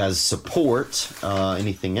appreciate you guys' support.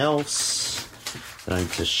 Anything else that I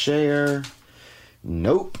need to share?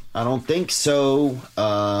 Nope, I don't think so.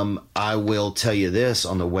 I will tell you this.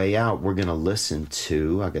 On the way out, we're going to listen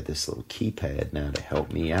to... I got this little keypad now to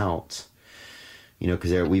help me out.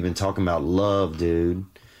 Because we've been talking about love, dude.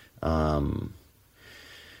 I'm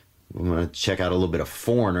going to check out a little bit of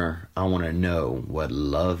Foreigner. I want to know what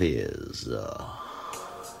love is.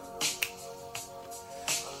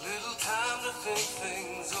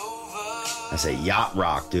 I say yacht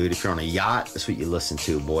rock, dude. If you're on a yacht, that's what you listen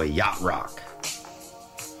to, boy. Yacht rock.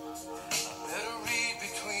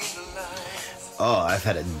 Oh, I've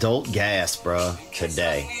had adult gas, bro,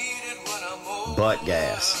 today. Butt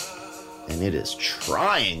gas. And it is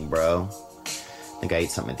trying, bro. I think I ate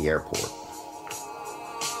something at the airport.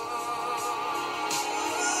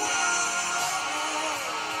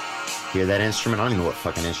 Hear that instrument? I don't even know what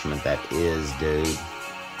fucking instrument that is, dude.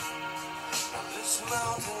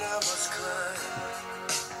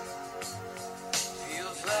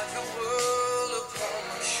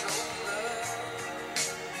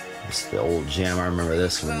 It's the old jam. I remember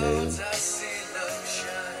this one, dude.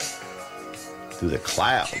 Through the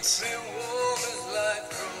Clouds.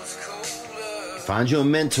 Find you a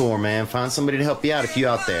mentor, man. Find somebody to help you out if you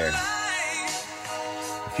out there.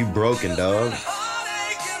 If you broken, dog.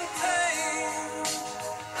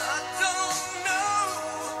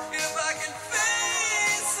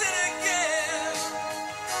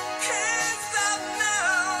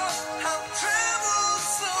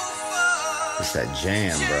 It's that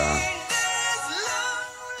jam, bro.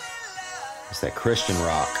 It's that Christian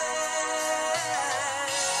rock.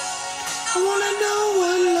 I wanna know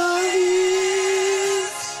what love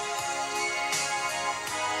is.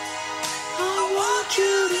 I want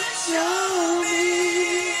you to show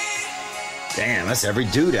me. Damn, that's every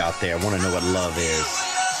dude out there. I want to know what love is.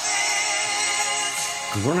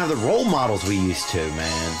 Because we don't have the role models we used to,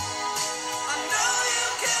 man.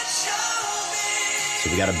 So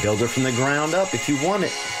we got to build it from the ground up if you want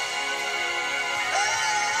it.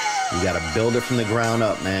 You got to build it from the ground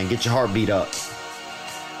up, man. Get your heartbeat up.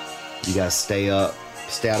 You got to stay up.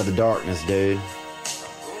 Stay out of the darkness, dude.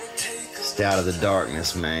 Stay out of the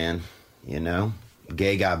darkness, man.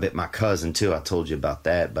 Gay guy bit my cousin, too. I told you about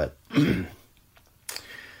that, but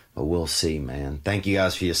we'll see, man. Thank you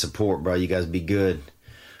guys for your support, bro. You guys be good.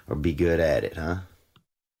 Or be good at it, huh?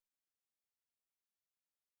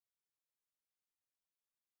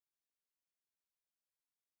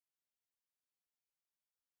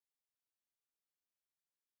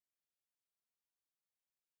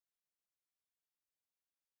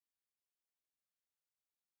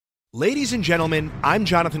 Ladies and gentlemen, I'm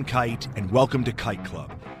Jonathan Kite, and welcome to Kite Club,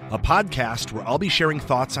 a podcast where I'll be sharing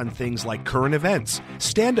thoughts on things like current events,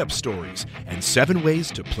 stand-up stories, and 7 ways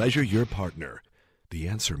to pleasure your partner. The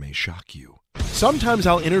answer may shock you. Sometimes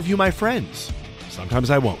I'll interview my friends. Sometimes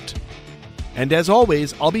I won't. And as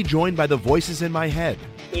always, I'll be joined by the voices in my head.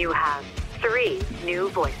 You have 3 new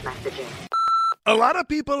voice messages. A lot of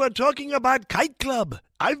people are talking about Kite Club.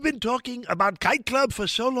 I've been talking about Kite Club for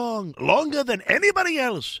so long, longer than anybody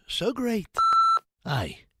else. So great.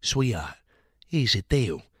 Hey, sweetheart, here's the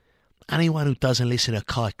deal. Anyone who doesn't listen to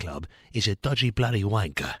Kite Club is a dodgy bloody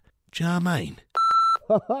wanker. Do you know what I mean?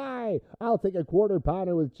 Hi, I'll take a quarter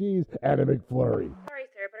pounder with cheese and a McFlurry. Sorry,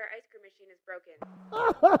 sir, but our ice cream machine is broken.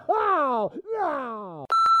 Oh, no!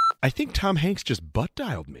 I think Tom Hanks just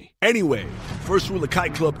butt-dialed me. Anyway, first rule of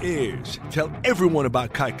Kite Club is tell everyone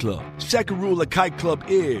about Kite Club. Second rule of Kite Club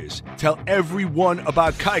is tell everyone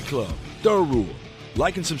about Kite Club. Third rule,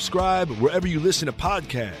 Like and subscribe wherever you listen to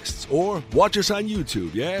podcasts, or watch us on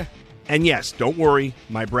YouTube, yeah? And yes, don't worry,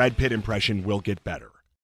 my Brad Pitt impression will get better.